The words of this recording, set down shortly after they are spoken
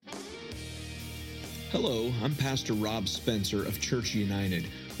Hello, I'm Pastor Rob Spencer of Church United.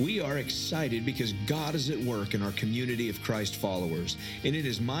 We are excited because God is at work in our community of Christ followers, and it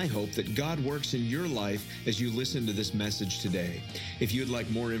is my hope that God works in your life as you listen to this message today. If you'd like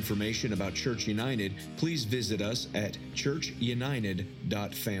more information about Church United, please visit us at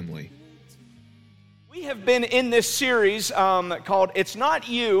churchunited.family. We have been in this series called It's Not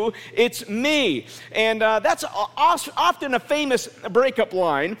You, It's Me. And that's often a famous breakup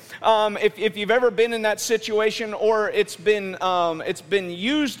line. If you've ever been in that situation, or it's been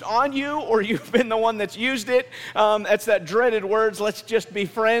used on you, or you've been the one that's used it, that's that dreaded words, let's just be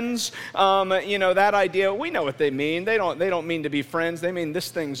friends. That idea, we know what they mean. They don't mean to be friends. They mean this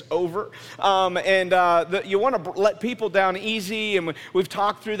thing's over. You want to let people down easy, and we've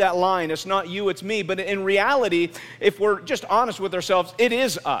talked through that line. It's not you, it's me. But in reality, if we're just honest with ourselves, it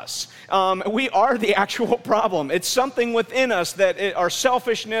is us. We are the actual problem. It's something within us that our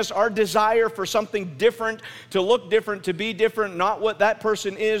selfishness, our desire for something different, to look different, to be different, not what that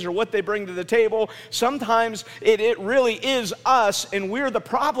person is or what they bring to the table. Sometimes it really is us, and we're the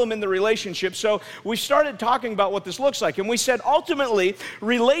problem in the relationship. So we started talking about what this looks like, and we said ultimately,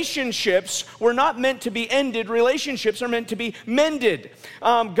 relationships were not meant to be ended. Relationships are meant to be mended.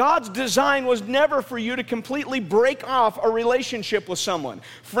 God's design was never for you to completely break off a relationship with someone.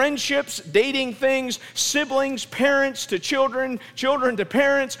 Friendships, dating things, siblings, parents to children, children to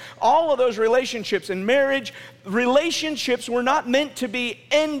parents, all of those relationships in marriage, relationships were not meant to be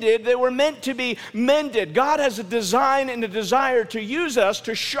ended. They were meant to be mended. God has a design and a desire to use us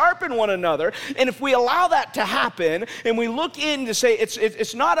to sharpen one another. And if we allow that to happen and we look in to say,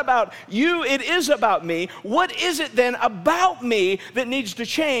 it's not about you, it is about me, what is it then about me that needs to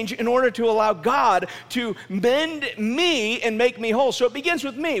change in order to allow God to mend me and make me whole? So it begins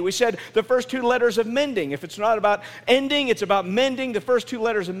with me. We said the first two letters of mending. If it's not about ending, it's about mending. The first two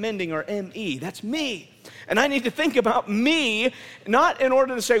letters of mending are M-E. That's me. And I need to think about me, not in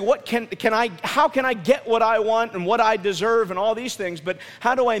order to say, how can I get what I want and what I deserve and all these things, but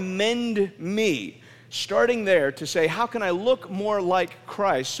how do I mend me? Starting there to say, how can I look more like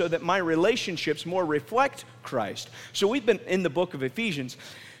Christ so that my relationships more reflect Christ? So we've been in the book of Ephesians,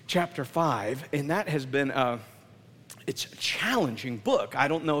 chapter 5, and that has been it's a challenging book. I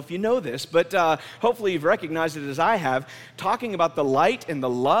don't know if you know this, but hopefully you've recognized it as I have, talking about the light and the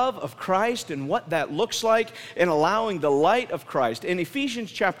love of Christ and what that looks like, and allowing the light of Christ. In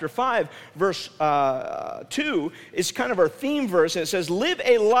Ephesians chapter 5, verse 2 is kind of our theme verse, and it says, live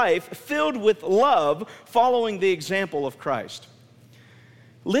a life filled with love, following the example of Christ.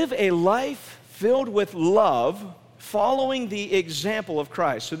 Live a life filled with love, following the example of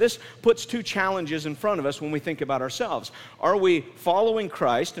Christ. So this puts two challenges in front of us when we think about ourselves. Are we following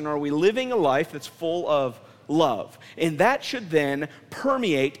Christ, and are we living a life that's full of love? And that should then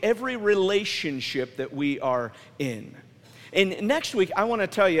permeate every relationship that we are in. And next week, I want to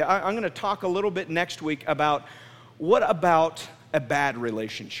tell you, I'm going to talk a little bit next week about what about a bad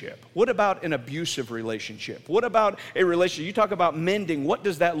relationship? What about an abusive relationship? What about a relationship? You talk about mending. What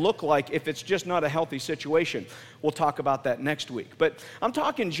does that look like if it's just not a healthy situation? We'll talk about that next week. But I'm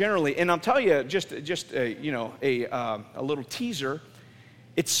talking generally, and I'll tell you just a little teaser.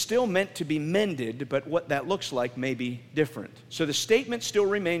 It's still meant to be mended, but what that looks like may be different. So the statement still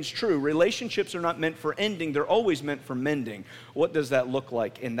remains true. Relationships are not meant for ending. They're always meant for mending. What does that look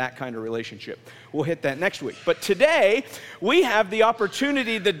like in that kind of relationship? We'll hit that next week. But today, we have the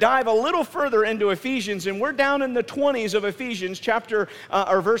opportunity to dive a little further into Ephesians, and we're down in the 20s of Ephesians,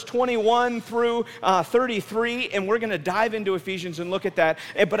 verse 21 through 33, and we're going to dive into Ephesians and look at that.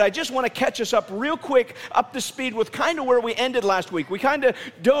 But I just want to catch us up real quick, up to speed with kind of where we ended last week. We kind of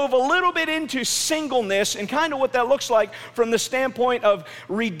dove a little bit into singleness and kind of what that looks like from the standpoint of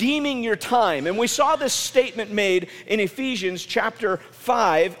redeeming your time. And we saw this statement made in Ephesians chapter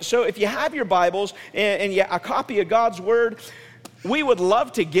 5. So if you have your Bibles and a copy of God's Word, we would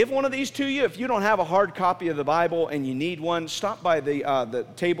love to give one of these to you. If you don't have a hard copy of the Bible and you need one, stop by the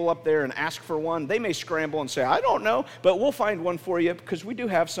table up there and ask for one. They may scramble and say, I don't know, but we'll find one for you because we do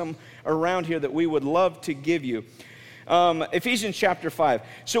have some around here that we would love to give you. Ephesians chapter 5.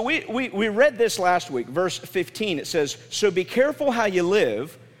 So we read this last week, verse 15. It says, so be careful how you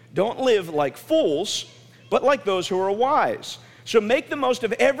live. Don't live like fools, but like those who are wise. So make the most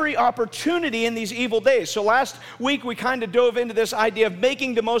of every opportunity in these evil days. So last week we kind of dove into this idea of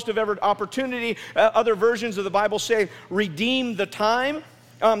making the most of every opportunity. Other versions of the Bible say redeem the time.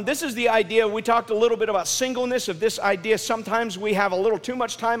 This is the idea. We talked a little bit about singleness, of this idea. Sometimes we have a little too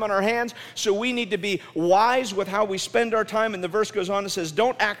much time on our hands, so we need to be wise with how we spend our time. And the verse goes on and says,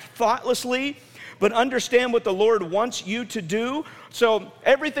 don't act thoughtlessly, but understand what the Lord wants you to do. So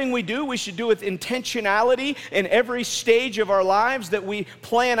everything we do, we should do with intentionality in every stage of our lives that we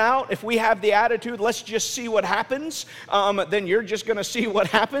plan out. If we have the attitude, let's just see what happens, then you're just going to see what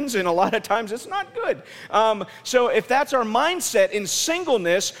happens, and a lot of times it's not good. So if that's our mindset in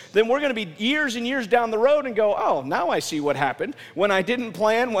singleness, then we're going to be years and years down the road and go, oh, now I see what happened. When I didn't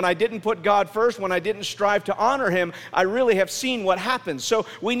plan, when I didn't put God first, when I didn't strive to honor Him, I really have seen what happens. So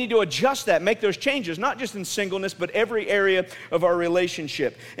we need to adjust that, make those changes, not just in singleness, but every area of our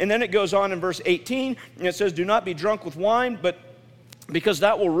relationship. And then it goes on in verse 18, and it says, do not be drunk with wine, but because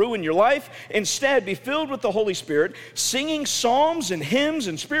that will ruin your life. Instead, be filled with the Holy Spirit, singing psalms and hymns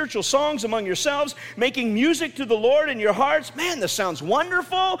and spiritual songs among yourselves, making music to the Lord in your hearts. Man, this sounds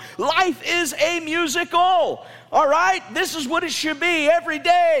wonderful. Life is a musical. All right? This is what it should be every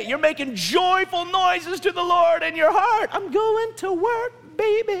day. You're making joyful noises to the Lord in your heart. I'm going to work,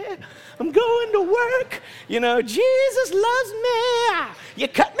 baby. I'm going to work. You know, Jesus loves me. You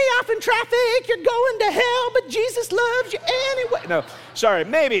cut me off in traffic. You're going to hell, but Jesus loves you anyway. No, sorry.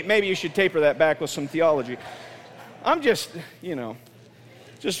 Maybe you should taper that back with some theology. I'm just,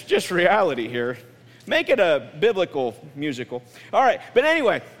 just reality here. Make it a biblical musical. All right. But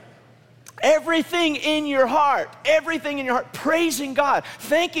anyway, everything in your heart, praising God,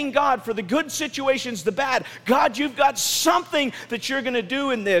 thanking God for the good situations, the bad. God, you've got something that you're going to do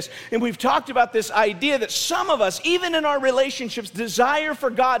in this. And we've talked about this idea that some of us, even in our relationships, desire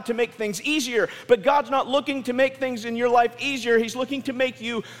for God to make things easier. But God's not looking to make things in your life easier. He's looking to make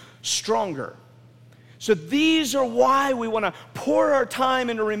you stronger. So these are why we want to pour our time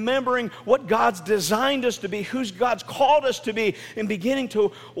into remembering what God's designed us to be, who God's called us to be, and beginning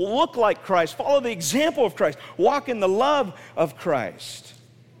to look like Christ, follow the example of Christ, walk in the love of Christ.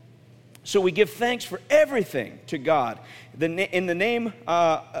 So we give thanks for everything to God in the name,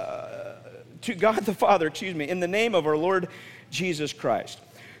 to God the Father, in the name of our Lord Jesus Christ.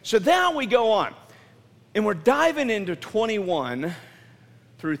 So now we go on, and we're diving into 21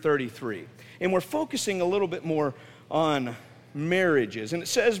 through 33. And we're focusing a little bit more on marriages. And it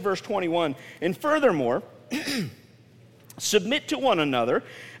says, verse 21, and furthermore, submit to one another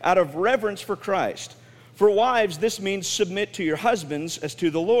out of reverence for Christ. For wives, this means submit to your husbands as to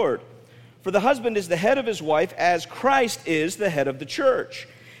the Lord. For the husband is the head of his wife, as Christ is the head of the church.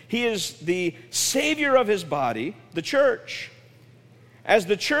 He is the Savior of his body, the church. As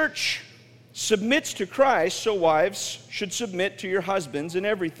the church submits to Christ, so wives should submit to your husbands in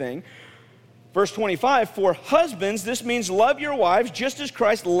everything. Verse 25, for husbands, this means love your wives just as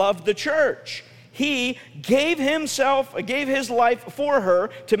Christ loved the church. He gave his life for her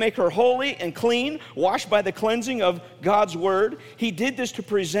to make her holy and clean, washed by the cleansing of God's word. He did this to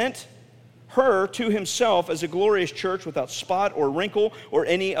present her to himself as a glorious church without spot or wrinkle or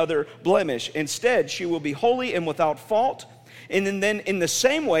any other blemish. Instead, she will be holy and without fault. And then in the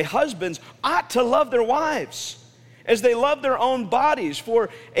same way, husbands ought to love their wives as they love their own bodies. For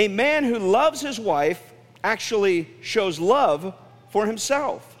a man who loves his wife actually shows love for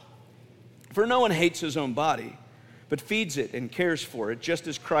himself. For no one hates his own body, but feeds it and cares for it, just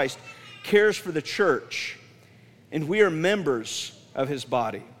as Christ cares for the church. And we are members of his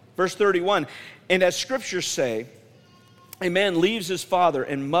body. Verse 31, and as scriptures say, a man leaves his father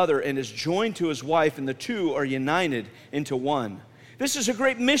and mother and is joined to his wife, and the two are united into one. This is a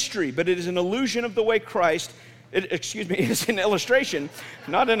great mystery, but it is an illusion of the way Christ it's an illustration,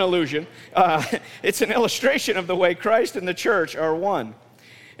 not an illusion. It's an illustration of the way Christ and the church are one.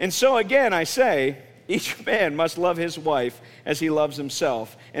 And so again, I say, each man must love his wife as he loves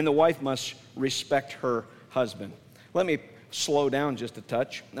himself, and the wife must respect her husband. Let me slow down just a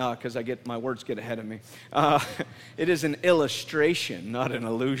touch, because my words get ahead of me. It is an illustration, not an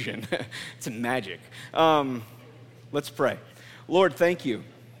illusion. It's magic. Let's pray. Lord, thank you.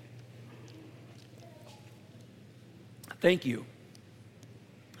 Thank you.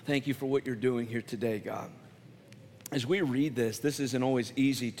 Thank you for what you're doing here today, God. As we read this isn't always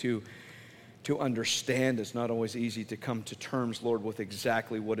easy to understand. It's not always easy to come to terms, Lord, with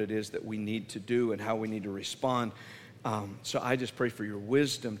exactly what it is that we need to do and how we need to respond. So I just pray for your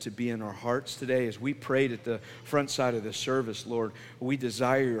wisdom to be in our hearts today. As we prayed at the front side of the service, Lord, we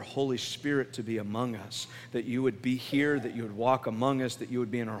desire your Holy Spirit to be among us, that you would be here, that you would walk among us, that you would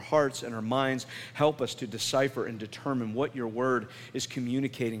be in our hearts and our minds. Help us to decipher and determine what your word is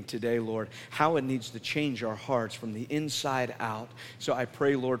communicating today, Lord, how it needs to change our hearts from the inside out. So I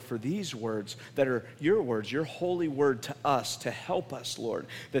pray, Lord, for these words that are your words, your holy word to us, to help us, Lord,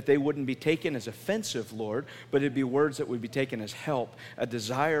 that they wouldn't be taken as offensive, Lord, but it'd be words words that would be taken as help, a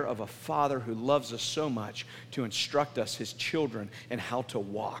desire of a Father who loves us so much to instruct us, his children, in how to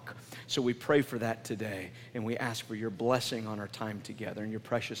walk. So we pray for that today, and we ask for your blessing on our time together. In your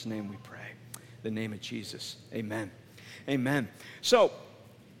precious name we pray. In the name of Jesus, amen. Amen. So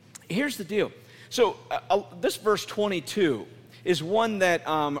here's the deal. So this verse 22 is one that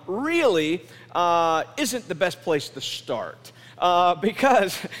really isn't the best place to start.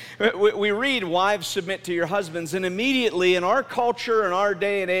 Because we read, wives, submit to your husbands, and immediately in our culture, in our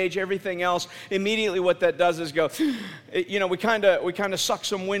day and age, everything else, immediately what that does is go, we kind of suck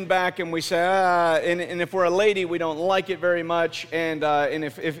some wind back, and we say, and if we're a lady, we don't like it very much, and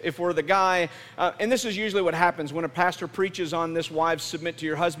if we're the guy, and this is usually what happens when a pastor preaches on this, wives, submit to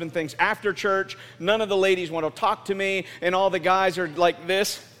your husband things after church, none of the ladies want to talk to me, and all the guys are like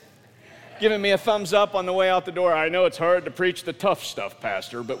this, giving me a thumbs up on the way out the door. I know it's hard to preach the tough stuff,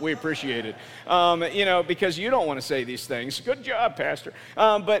 Pastor, but we appreciate it. Because you don't want to say these things. Good job, Pastor.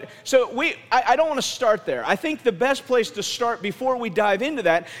 I don't want to start there. I think the best place to start before we dive into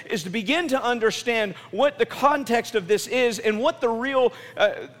that is to begin to understand what the context of this is and what the real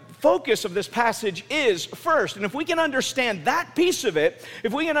focus of this passage is first. And if we can understand that piece of it,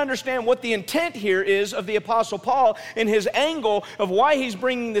 if we can understand what the intent here is of the Apostle Paul and his angle of why he's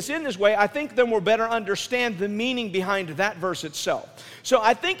bringing this in this way, I think then we'll better understand the meaning behind that verse itself. So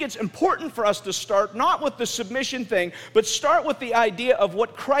I think it's important for us to start not with the submission thing, but start with the idea of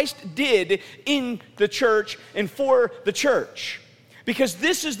what Christ did in the church and for the church. Because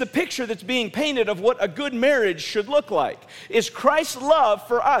this is the picture that's being painted of what a good marriage should look like, is Christ's love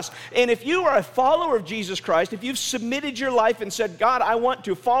for us. And if you are a follower of Jesus Christ, if you've submitted your life and said, God, I want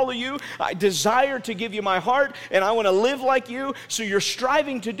to follow you, I desire to give you my heart, and I want to live like you, so you're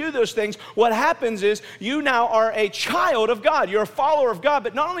striving to do those things, what happens is you now are a child of God. You're a follower of God,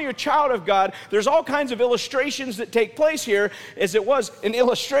 but not only you're a child of God, there's all kinds of illustrations that take place here. As it was an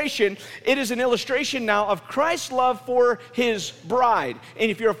illustration, it is an illustration now of Christ's love for his bride. And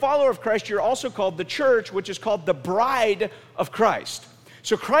if you're a follower of Christ, you're also called the church, which is called the bride of Christ.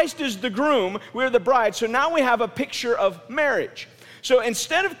 So Christ is the groom, we're the bride. So now we have a picture of marriage. So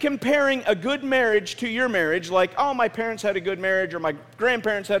instead of comparing a good marriage to your marriage, like, oh, my parents had a good marriage, or my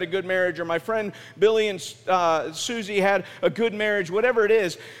grandparents had a good marriage, or my friend Billy and Susie had a good marriage, whatever it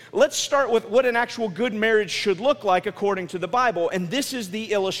is, let's start with what an actual good marriage should look like according to the Bible. And this is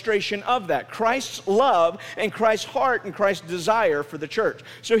the illustration of that, Christ's love and Christ's heart and Christ's desire for the church.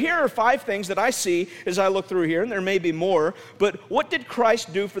 So here are 5 things that I see as I look through here, and there may be more, but what did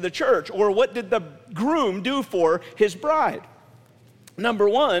Christ do for the church? Or what did the groom do for his bride? Number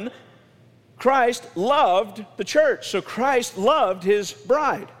 1, Christ loved the church. So Christ loved his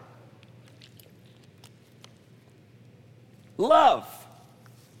bride. Love.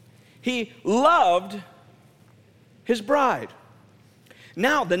 He loved his bride.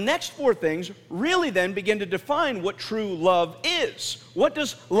 Now, the next 4 things really then begin to define what true love is. What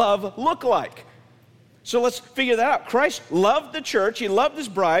does love look like? So let's figure that out. Christ loved the church. He loved his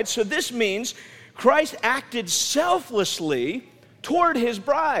bride. So this means Christ acted selflessly toward his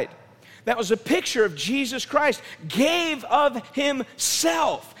bride. That was a picture of Jesus Christ, gave of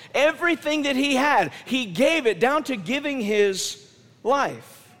himself. Everything that he had, he gave it down to giving his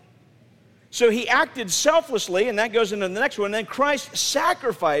life. So he acted selflessly, and that goes into the next one. And then Christ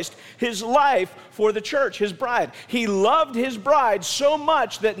sacrificed his life for the church, his bride. He loved his bride so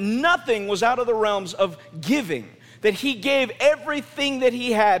much that nothing was out of the realms of giving, that he gave everything that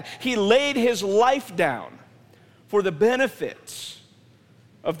he had. He laid his life down for the benefits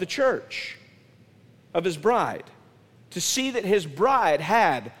of the church, of his bride, to see that his bride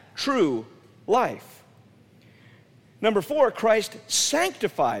had true life. Number 4, Christ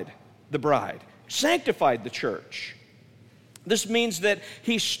sanctified the bride, sanctified the church. This means that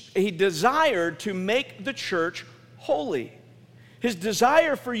he desired to make the church holy. His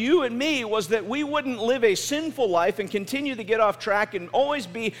desire for you and me was that we wouldn't live a sinful life and continue to get off track and always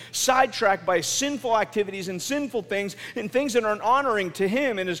be sidetracked by sinful activities and sinful things and things that aren't honoring to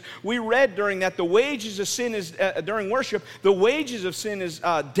him. And as we read during that, the wages of sin is, during worship, the wages of sin is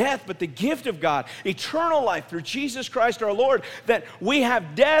death, but the gift of God, eternal life through Jesus Christ our Lord, that we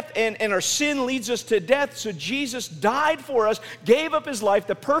have death and our sin leads us to death. So Jesus died for us, gave up his life,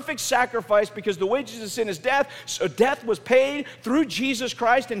 the perfect sacrifice, because the wages of sin is death. So death was paid through Jesus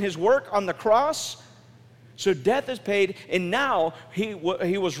Christ and his work on the cross. So death is paid, and now he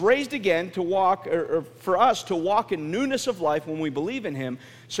was raised again to walk, or for us to walk in newness of life when we believe in him.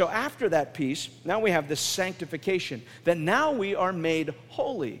 So after that piece, now we have this sanctification, that now we are made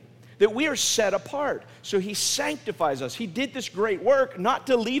holy, that we are set apart. So he sanctifies us. He did this great work not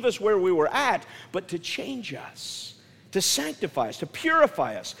to leave us where we were at, but to change us, to sanctify us, to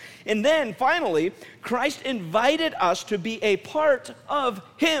purify us. And then finally, Christ invited us to be a part of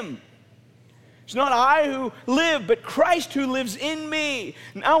him. It's not I who live, but Christ who lives in me.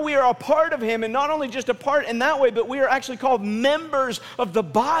 Now we are a part of him, and not only just a part in that way, but we are actually called members of the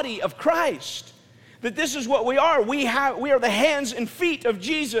body of Christ. That this is what we are. We are the hands and feet of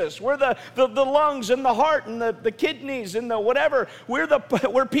Jesus. We're the lungs and the heart and the kidneys and the whatever.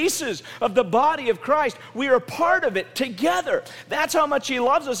 We're pieces of the body of Christ. We are part of it together. That's how much he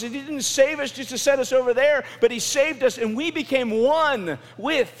loves us. He didn't save us just to set us over there, but he saved us and we became one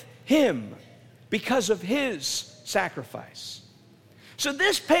with him because of his sacrifice. So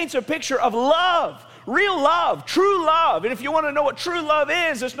this paints a picture of love. Real love, true love. And if you want to know what true love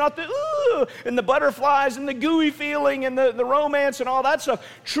is, it's not the ooh and the butterflies and the gooey feeling and the romance and all that stuff.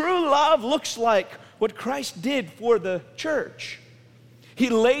 True love looks like what Christ did for the church. He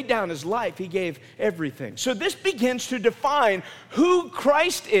laid down his life. He gave everything. So this begins to define who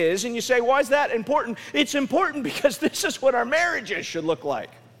Christ is. And you say, why is that important? It's important because this is what our marriages should look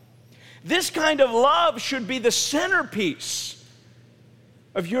like. This kind of love should be the centerpiece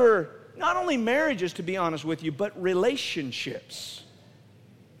of your not only marriages, to be honest with you, but relationships.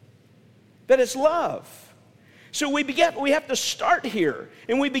 That it's love. So we have to start here,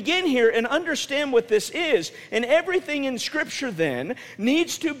 and we begin here and understand what this is. And everything in Scripture then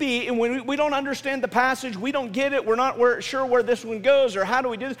needs to be, and when we don't understand the passage, we don't get it, we're not sure where this one goes or how do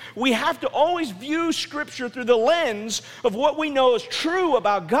we do this, we have to always view Scripture through the lens of what we know is true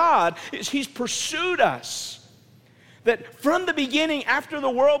about God, is he's pursued us. That from the beginning, after the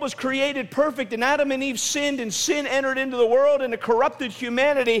world was created perfect and Adam and Eve sinned and sin entered into the world and a corrupted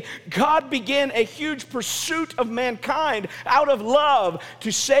humanity, God began a huge pursuit of mankind out of love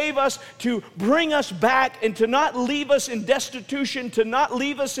to save us, to bring us back, and to not leave us in destitution, to not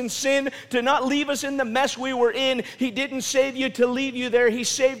leave us in sin, to not leave us in the mess we were in. He didn't save you to leave you there. He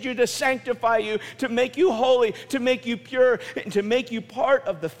saved you to sanctify you, to make you holy, to make you pure, and to make you part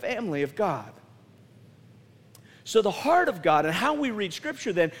of the family of God. So the heart of God and how we read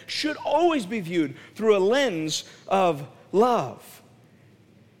Scripture then should always be viewed through a lens of love.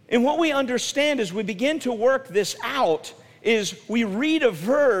 And what we understand as we begin to work this out is we read a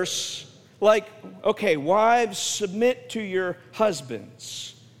verse like, okay, wives, submit to your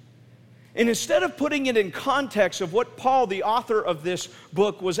husbands. And instead of putting it in context of what Paul, the author of this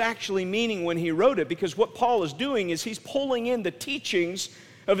book, was actually meaning when he wrote it, because what Paul is doing is he's pulling in the teachings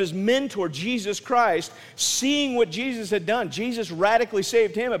of his mentor, Jesus Christ, seeing what Jesus had done. Jesus radically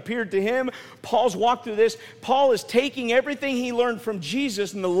saved him, appeared to him. Paul's walked through this. Paul is taking everything he learned from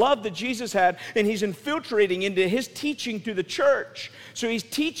Jesus and the love that Jesus had, and he's infiltrating into his teaching to the church. So he's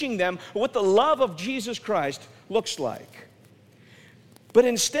teaching them what the love of Jesus Christ looks like. But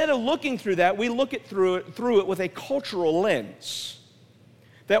instead of looking through that, we look through it with a cultural lens.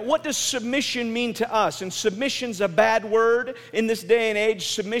 That what does submission mean to us? And submission's a bad word in this day and age.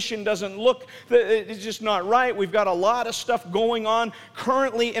 Submission doesn't look, it's just not right. We've got a lot of stuff going on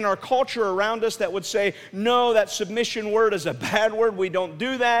currently in our culture around us that would say, no, that submission word is a bad word. We don't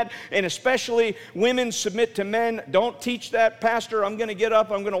do that. And especially women submit to men. Don't teach that, Pastor. I'm going to get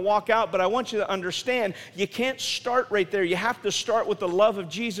up, I'm going to walk out. But I want you to understand, you can't start right there. You have to start with the love of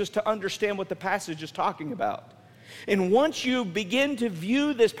Jesus to understand what the passage is talking about. And once you begin to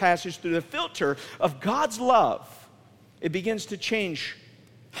view this passage through the filter of God's love, it begins to change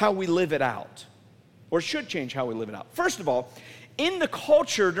how we live it out, or should change how we live it out. First of all, in the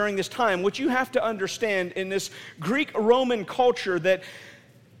culture during this time, what you have to understand in this Greek-Roman culture, that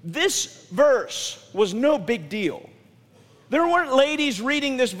this verse was no big deal. There weren't ladies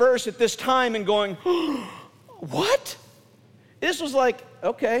reading this verse at this time and going, what? This was like,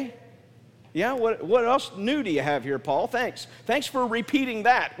 okay. Yeah, what else new do you have here, Paul? Thanks. Thanks for repeating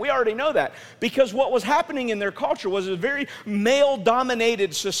that. We already know that. Because what was happening in their culture was a very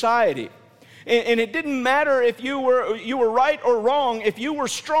male-dominated society. And it didn't matter if you were right or wrong. If you were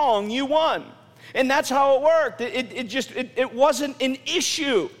strong, you won. And that's how it worked. It wasn't an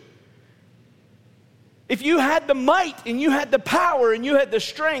issue. If you had the might and you had the power and you had the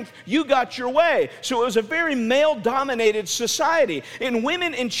strength, you got your way. So it was a very male-dominated society. And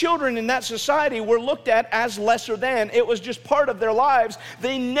women and children in that society were looked at as lesser than. It was just part of their lives.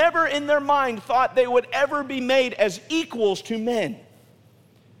 They never in their mind thought they would ever be made as equals to men.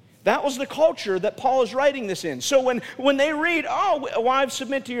 That was the culture that Paul is writing this in. So when they read, oh, wives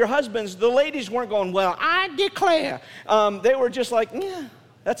submit to your husbands, the ladies weren't going, well, I declare. They were just like, yeah,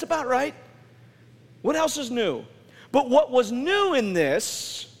 that's about right. What else is new? But what was new in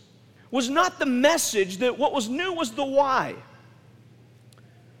this was not the message. That what was new was the why.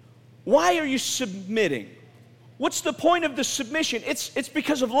 Why are you submitting? What's the point of the submission? It's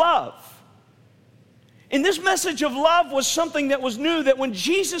because of love. And this message of love was something that was new, that when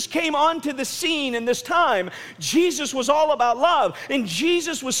Jesus came onto the scene in this time, Jesus was all about love. And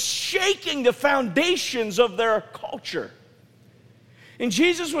Jesus was shaking the foundations of their culture. And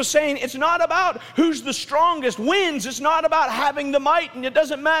Jesus was saying, it's not about who's the strongest wins. It's not about having the might, and it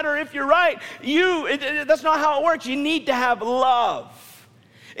doesn't matter if you're right. That's not how it works. You need to have love.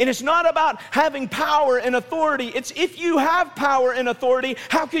 And it's not about having power and authority. It's if you have power and authority,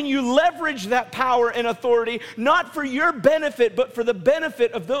 how can you leverage that power and authority, not for your benefit, but for the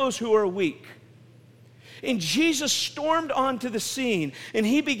benefit of those who are weak? And Jesus stormed onto the scene, and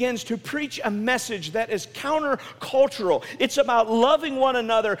he begins to preach a message that is countercultural. It's about loving one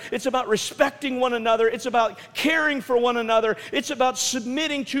another. It's about respecting one another. It's about caring for one another. It's about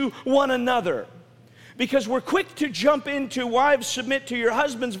submitting to one another. Because we're quick to jump into wives submit to your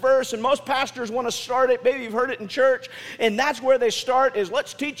husband's verse, and most pastors want to start it. Maybe you've heard it in church, and that's where they start, is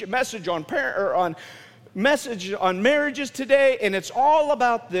let's teach a message on marriages today, and it's all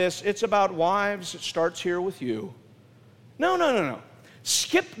about this. It's about wives. It starts here with you. No.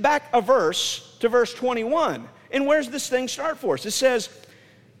 Skip back a verse to verse 21, and where's this thing start for us? It says,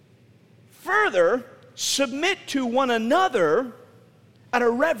 further, submit to one another out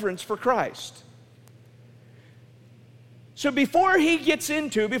of reverence for Christ. So before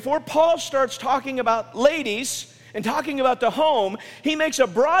Paul starts talking about ladies and talking about the home, he makes a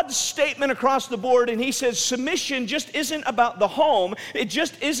broad statement across the board, and he says submission just isn't about the home. It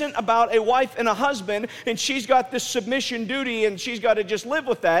just isn't about a wife and a husband, and she's got this submission duty, and she's got to just live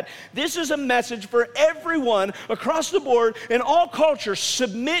with that. This is a message for everyone across the board in all cultures.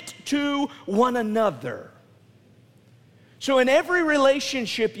 Submit to one another. So in every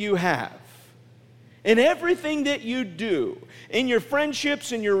relationship you have, in everything that you do, in your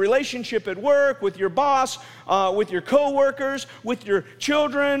friendships, in your relationship at work, with your boss, with your coworkers, with your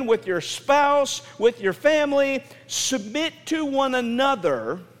children, with your spouse, with your family, submit to one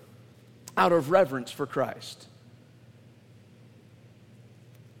another out of reverence for Christ.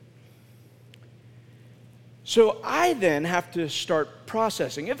 So I then have to start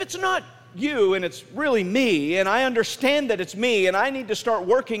processing. If it's not you and it's really me, and I understand that it's me, and I need to start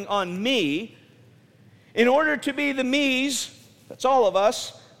working on me, in order to be the me's, that's all of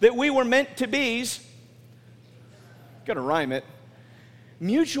us, that we were meant to be's, got to rhyme it,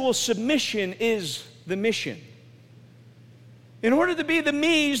 mutual submission is the mission. In order to be the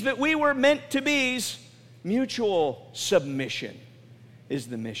me's that we were meant to be's, mutual submission is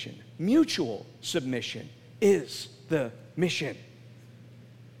the mission. Mutual submission is the mission.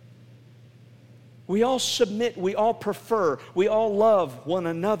 We all submit, we all prefer, we all love one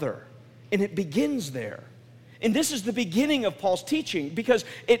another. And it begins there. And this is the beginning of Paul's teaching, because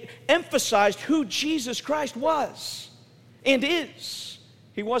it emphasized who Jesus Christ was and is.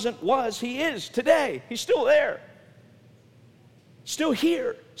 He wasn't was, he is today. He's still there. Still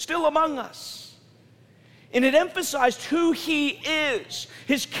here, still among us. And it emphasized who he is.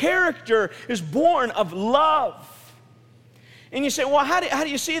 His character is born of love. And you say, well, how do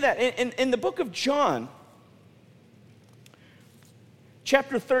you see that? In the book of John,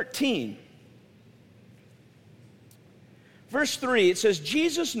 chapter 13, verse 3, it says,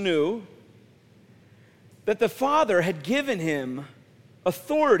 Jesus knew that the Father had given him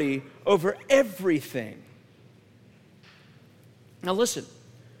authority over everything. Now listen,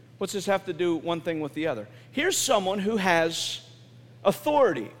 what's this have to do one thing with the other? Here's someone who has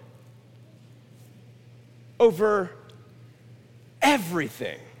authority over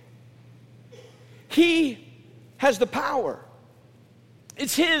everything. He has the power.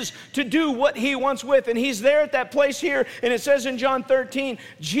 It's his to do what he wants with. And he's there at that place here. And it says in John 13,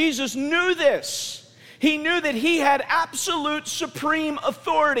 Jesus knew this. He knew that he had absolute supreme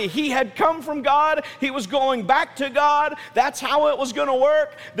authority. He had come from God. He was going back to God. That's how it was going to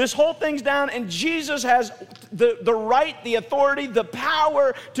work. This whole thing's down. And Jesus has the right, the authority, the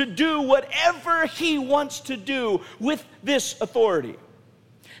power to do whatever he wants to do with this authority.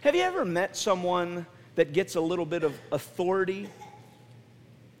 Have you ever met someone that gets a little bit of authority?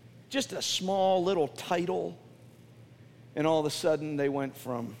 Just a small little title, and all of a sudden they went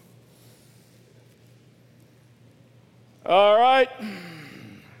from, all right,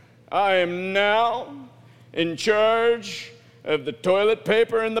 I am now in charge of the toilet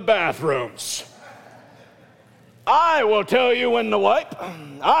paper in the bathrooms. I will tell you when to wipe.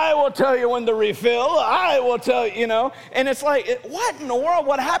 I will tell you when to refill. I will tell you, and it's like, what in the world?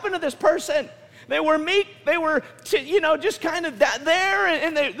 What happened to this person? They were meek, they were, just kind of there,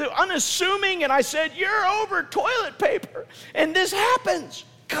 and they're unassuming, and I said, you're over toilet paper, and this happens.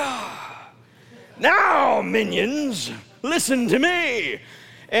 God. Now, minions, listen to me.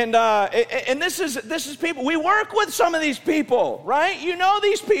 And this is people. We work with some of these people, right? You know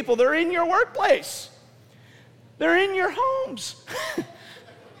these people. They're in your workplace. They're in your homes.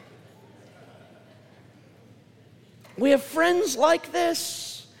 We have friends like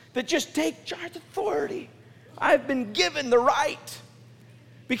this that just take charge authority. I've been given the right.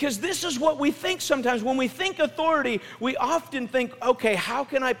 Because this is what we think sometimes. When we think authority, we often think, okay, how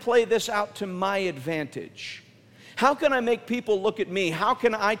can I play this out to my advantage? How can I make people look at me? How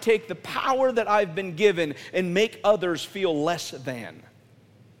can I take the power that I've been given and make others feel less than?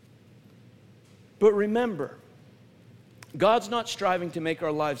 But remember, God's not striving to make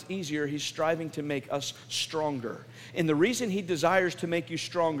our lives easier. He's striving to make us stronger. And the reason He desires to make you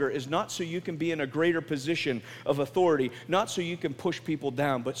stronger is not so you can be in a greater position of authority, not so you can push people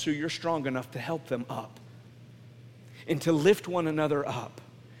down, but so you're strong enough to help them up and to lift one another up.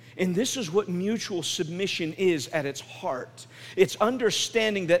 And this is what mutual submission is at its heart. It's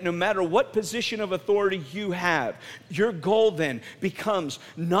understanding that no matter what position of authority you have, your goal then becomes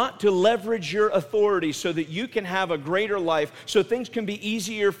not to leverage your authority so that you can have a greater life, so things can be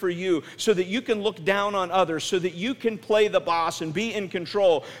easier for you, so that you can look down on others, so that you can play the boss and be in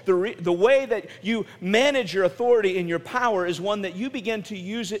control. The way that you manage your authority and your power is one that you begin to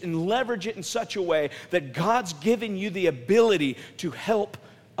use it and leverage it in such a way that God's given you the ability to help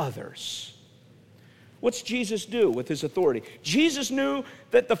others. What's Jesus do with His authority? Jesus knew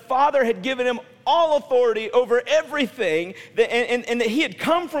that the Father had given Him all authority over everything, and that He had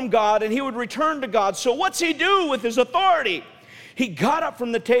come from God and He would return to God. So what's He do with His authority? He got up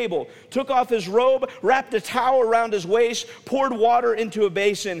from the table, took off His robe, wrapped a towel around His waist, poured water into a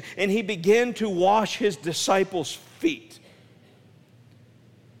basin, and He began to wash His disciples' feet.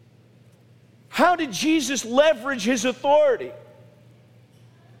 How did Jesus leverage His authority?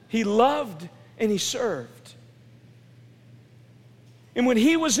 He loved and He served. And when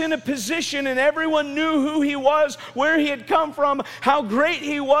He was in a position and everyone knew who He was, where He had come from, how great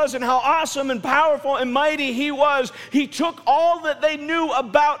He was, and how awesome and powerful and mighty He was, He took all that they knew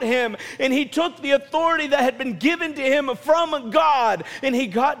about Him, and He took the authority that had been given to Him from God, and He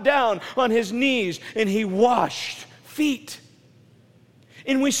got down on His knees and He washed feet.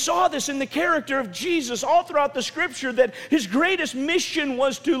 And we saw this in the character of Jesus all throughout the Scripture, that His greatest mission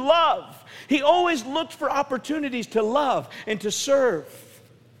was to love. He always looked for opportunities to love and to serve.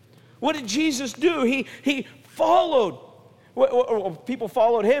 What did Jesus do? He followed. People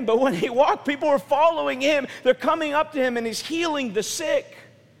followed Him, but when He walked, people were following Him. They're coming up to Him, and He's healing the sick,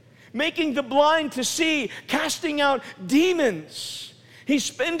 making the blind to see, casting out demons. He's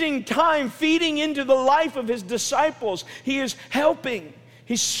spending time feeding into the life of His disciples. He is helping.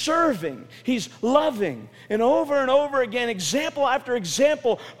 He's serving, He's loving. And over again, example after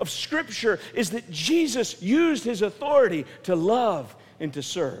example of Scripture is that Jesus used His authority to love and to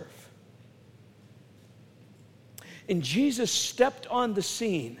serve. And Jesus stepped on the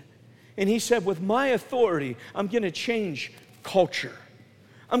scene and He said, with my authority, I'm going to change culture.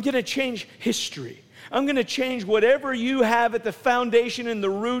 I'm going to change history. I'm going to change whatever you have at the foundation and the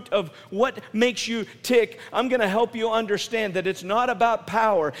root of what makes you tick. I'm going to help you understand that it's not about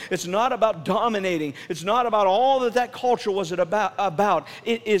power. It's not about dominating. It's not about all that culture was about.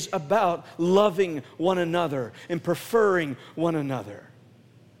 It is about loving one another and preferring one another.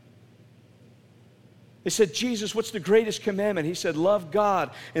 They said, Jesus, what's the greatest commandment? He said, love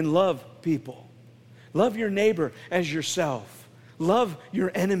God and love people. Love your neighbor as yourself. Love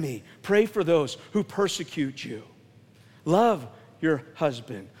your enemy. Pray for those who persecute you. Love your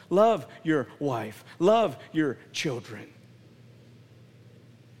husband. Love your wife. Love your children.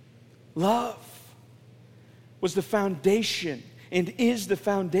 Love was the foundation and is the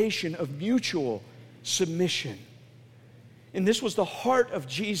foundation of mutual submission. And this was the heart of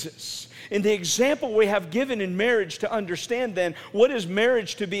Jesus. And the example we have given in marriage to understand then, what is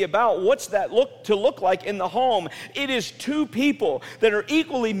marriage to be about? What's that look like in the home? It is two people that are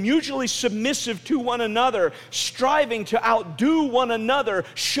equally mutually submissive to one another, striving to outdo one another,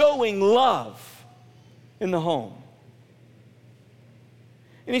 showing love in the home.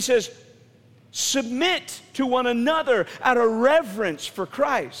 And He says, submit to one another out of reverence for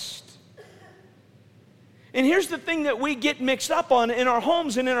Christ. And here's the thing that we get mixed up on in our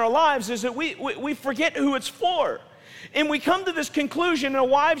homes and in our lives is that we forget who it's for. And we come to this conclusion,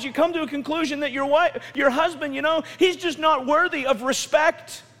 and wives, you come to a conclusion that your husband, he's just not worthy of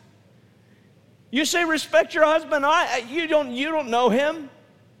respect. You say respect your husband, you don't know him.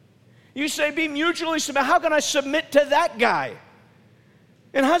 You say be mutually submissive. How can I submit to that guy?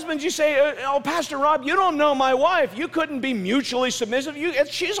 And husbands, you say, oh, Pastor Rob, you don't know my wife. You couldn't be mutually submissive.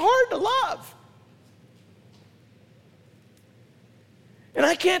 She's hard to love. And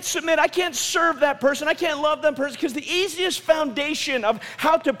I can't submit, I can't serve that person, I can't love that person, because the easiest foundation of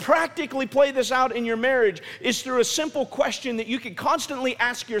how to practically play this out in your marriage is through a simple question that you can constantly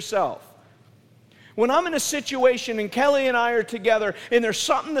ask yourself. When I'm in a situation and Kelly and I are together and there's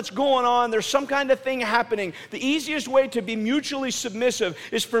something that's going on, there's some kind of thing happening, the easiest way to be mutually submissive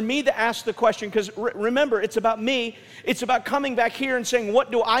is for me to ask the question, because remember, it's about me. It's about coming back here and saying,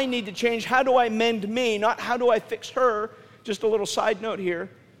 what do I need to change? How do I mend me? Not how do I fix her? Just a little side note here.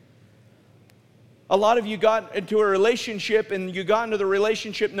 A lot of you got into a relationship and you got into the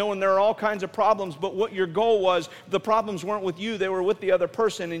relationship knowing there are all kinds of problems, but what your goal was, the problems weren't with you, they were with the other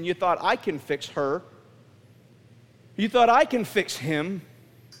person, and you thought, I can fix her. You thought, I can fix him.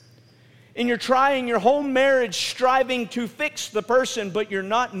 And you're trying your whole marriage striving to fix the person, but you're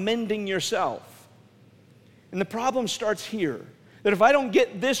not mending yourself. And the problem starts here, that if I don't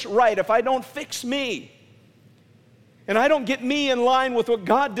get this right, if I don't fix me, and I don't get me in line with what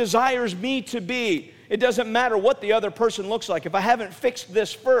God desires me to be, it doesn't matter what the other person looks like. If I haven't fixed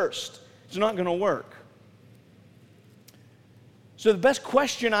this first, it's not going to work. So the best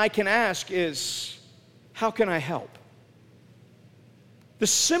question I can ask is, how can I help? The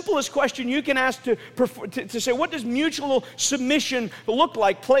simplest question you can ask to say, what does mutual submission look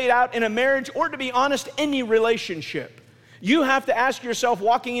like played out in a marriage, or to be honest, any relationship? You have to ask yourself,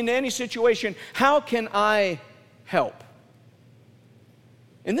 walking into any situation, how can I help?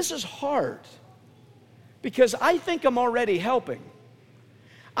 And this is hard because I think I'm already helping.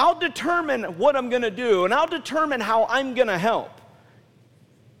 I'll determine what I'm going to do, and I'll determine how I'm going to help.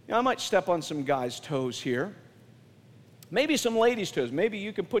 Now, I might step on some guys' toes here. Maybe some ladies' toes. Maybe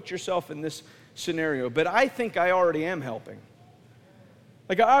you can put yourself in this scenario, but I think I already am helping.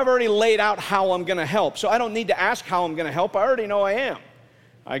 Like, I've already laid out how I'm going to help, so I don't need to ask how I'm going to help. I already know I am.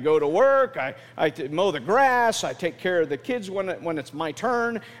 I go to work, I mow the grass, I take care of the kids when it's my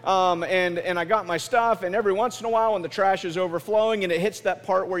turn, and I got my stuff, and every once in a while when the trash is overflowing and it hits that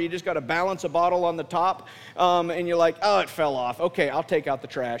part where you just got to balance a bottle on the top, and you're like, oh, it fell off. Okay, I'll take out the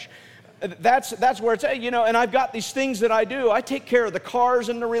trash. That's where it's at, and I've got these things that I do. I take care of the cars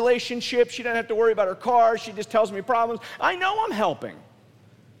in the relationship. She doesn't have to worry about her car. She just tells me problems. I know I'm helping,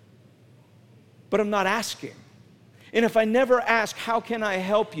 but I'm not asking. And if I never ask, how can I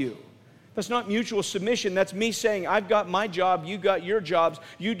help you? That's not mutual submission. That's me saying, I've got my job, you got your jobs,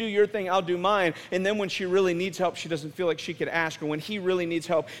 you do your thing, I'll do mine. And then when she really needs help, she doesn't feel like she can ask. Or when he really needs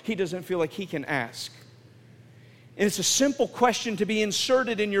help, he doesn't feel like he can ask. And it's a simple question to be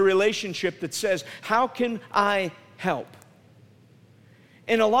inserted in your relationship that says, how can I help?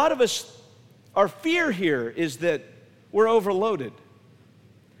 And a lot of us, our fear here is that we're overloaded.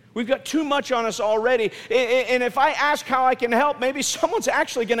 We've got too much on us already. And if I ask how I can help, maybe someone's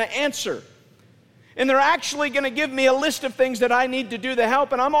actually going to answer. And they're actually going to give me a list of things that I need to do to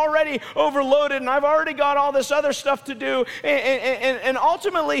help. And I'm already overloaded, and I've already got all this other stuff to do. And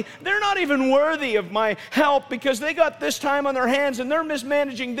ultimately, they're not even worthy of my help because they got this time on their hands, and they're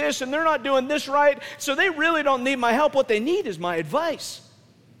mismanaging this, and they're not doing this right. So they really don't need my help. What they need is my advice.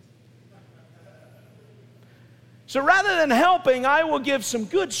 So rather than helping, I will give some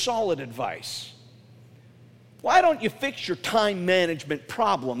good, solid advice. Why don't you fix your time management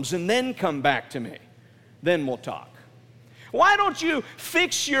problems and then come back to me? Then we'll talk. Why don't you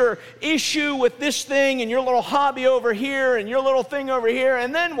fix your issue with this thing and your little hobby over here and your little thing over here,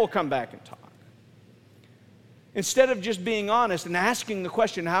 and then we'll come back and talk. Instead of just being honest and asking the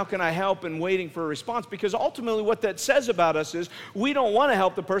question, how can I help, and waiting for a response, because ultimately what that says about us is we don't want to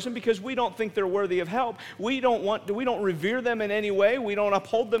help the person because we don't think they're worthy of help. We don't revere them in any way. We don't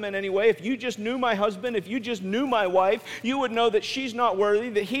uphold them in any way. If you just knew my husband, if you just knew my wife, you would know that she's not worthy,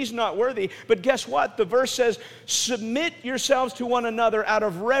 that he's not worthy. But guess what? The verse says, submit yourselves to one another out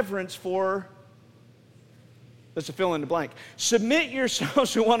of reverence for... That's a fill in the blank. Submit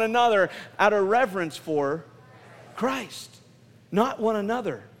yourselves to one another out of reverence for Christ, not one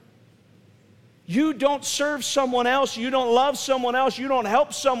another. You don't serve someone else, you don't love someone else, you don't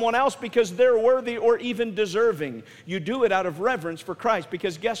help someone else because they're worthy or even deserving. You do it out of reverence for Christ,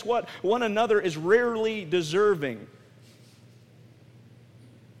 because guess what? One another is rarely deserving.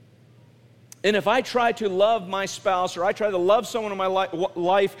 And if I try to love my spouse, or I try to love someone in my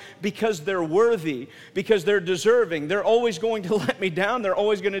life because they're worthy, because they're deserving, they're always going to let me down, they're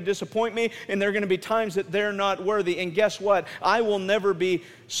always going to disappoint me, and there are going to be times that they're not worthy. And guess what? I will never be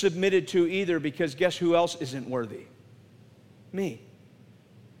submitted to either, because guess who else isn't worthy? Me.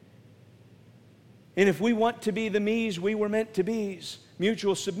 And if we want to be the me's we were meant to be's,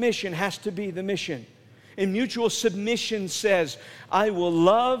 mutual submission has to be the mission. And mutual submission says, I will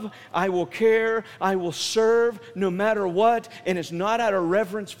love, I will care, I will serve no matter what. And it's not out of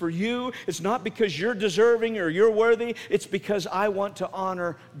reverence for you. It's not because you're deserving or you're worthy. It's because I want to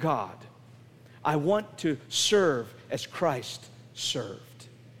honor God. I want to serve as Christ served.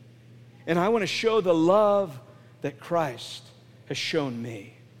 And I want to show the love that Christ has shown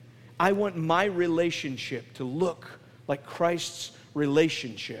me. I want my relationship to look like Christ's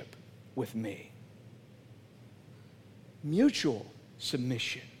relationship with me. Mutual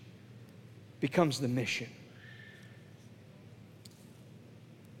submission becomes the mission.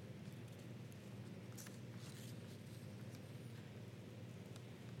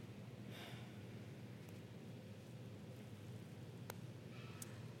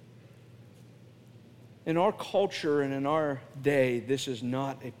 In our culture and in our day, this is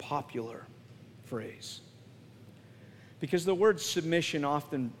not a popular phrase. Because the word submission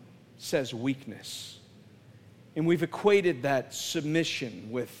often says weakness. And we've equated that submission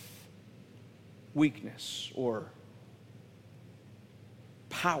with weakness or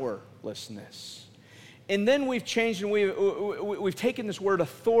powerlessness. And then we've changed and we've taken this word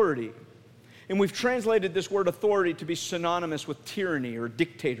authority and we've translated this word authority to be synonymous with tyranny or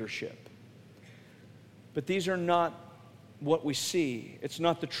dictatorship. But these are not what we see. It's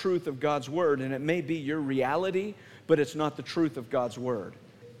not the truth of God's word, and it may be your reality, but it's not the truth of God's word.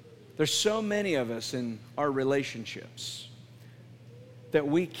 There's so many of us in our relationships that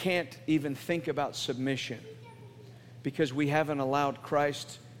we can't even think about submission because we haven't allowed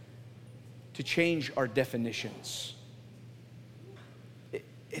Christ to change our definitions.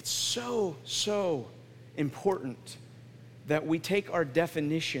 It's so important that we take our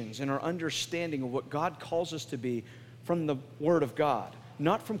definitions and our understanding of what God calls us to be from the Word of God.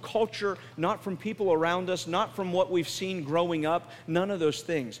 Not from culture, not from people around us, not from what we've seen growing up, none of those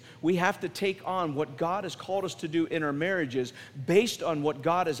things. We have to take on what God has called us to do in our marriages based on what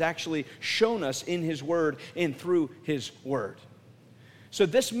God has actually shown us in His Word and through His Word. So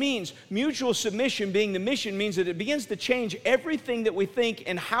this means mutual submission being the mission means that it begins to change everything that we think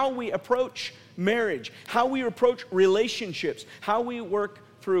and how we approach marriage, how we approach relationships, how we work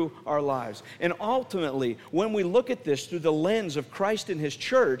through our lives. And ultimately, when we look at this through the lens of Christ and His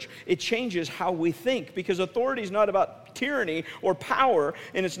church, it changes how we think, because authority is not about tyranny or power,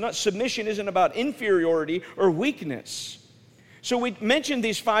 and it's not, submission isn't about inferiority or weakness. So we mentioned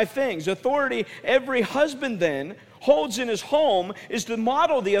these 5 things. Authority, every husband then holds in his home is to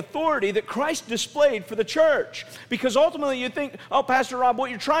model the authority that Christ displayed for the church. Because ultimately you think, oh, Pastor Rob, what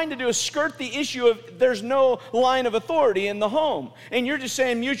you're trying to do is skirt the issue of there's no line of authority in the home. And you're just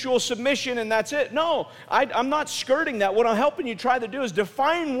saying mutual submission and that's it. No, I'm not skirting that. What I'm helping you try to do is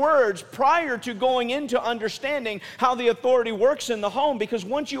define words prior to going into understanding how the authority works in the home. Because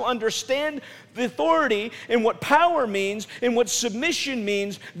once you understand the authority and what power means and what submission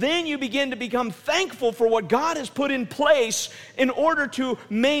means, then you begin to become thankful for what God has put in place in order to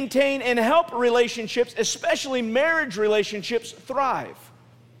maintain and help relationships, especially marriage relationships, thrive.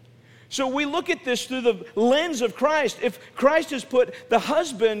 So we look at this through the lens of Christ. If Christ has put the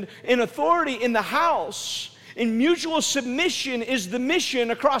husband in authority in the house, and mutual submission is the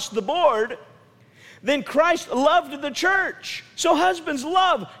mission across the board, then Christ loved the church. So husbands,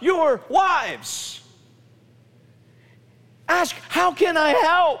 love your wives. Ask, how can I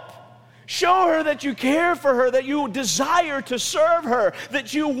help? Show her that you care for her, that you desire to serve her,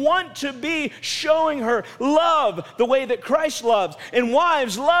 that you want to be showing her love the way that Christ loves. And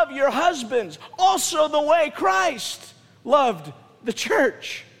wives, love your husbands also the way Christ loved the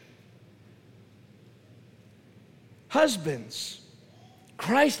church. Husbands,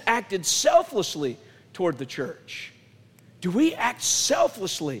 Christ acted selflessly toward the church. Do we act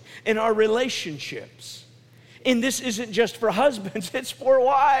selflessly in our relationships? And this isn't just for husbands, it's for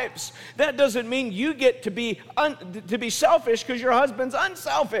wives. That doesn't mean you get to be selfish because your husband's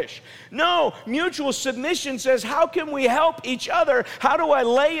unselfish. No, mutual submission says, how can we help each other? How do I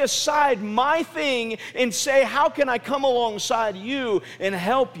lay aside my thing and say, how can I come alongside you and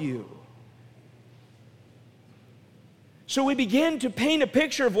help you? So we begin to paint a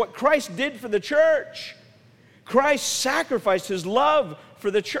picture of what Christ did for the church. Christ sacrificed His love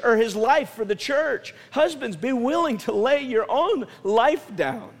for the church, or His life for the church. Husbands, be willing to lay your own life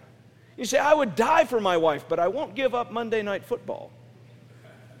down. You say, I would die for my wife, but I won't give up Monday Night Football.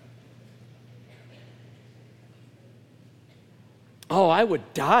 Oh, I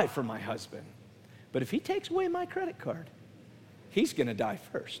would die for my husband, but if he takes away my credit card, he's going to die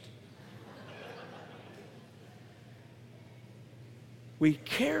first. We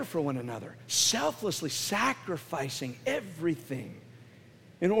care for one another, selflessly sacrificing everything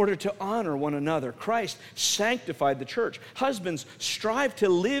in order to honor one another. Christ sanctified the church. Husbands, strive to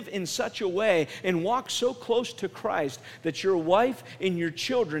live in such a way and walk so close to Christ that your wife and your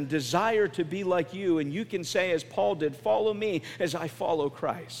children desire to be like you, and you can say, as Paul did, follow me as I follow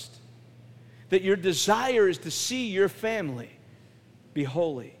Christ. That your desire is to see your family be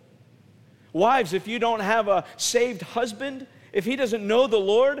holy. Wives, if you don't have a saved husband, if he doesn't know the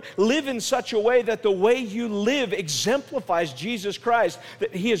Lord, live in such a way that the way you live exemplifies Jesus Christ,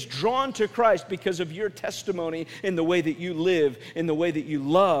 that he is drawn to Christ because of your testimony in the way that you live, in the way that you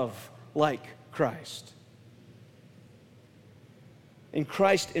love like Christ. And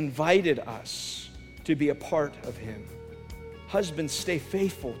Christ invited us to be a part of him. Husbands, stay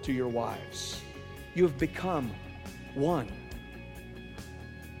faithful to your wives. You have become one,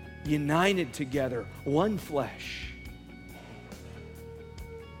 united together, one flesh.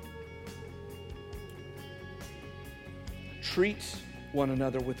 Treat one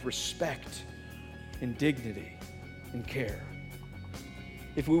another with respect and dignity and care.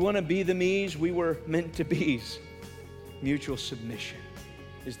 If we want to be the me's we were meant to be's, mutual submission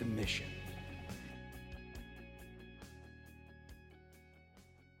is the mission.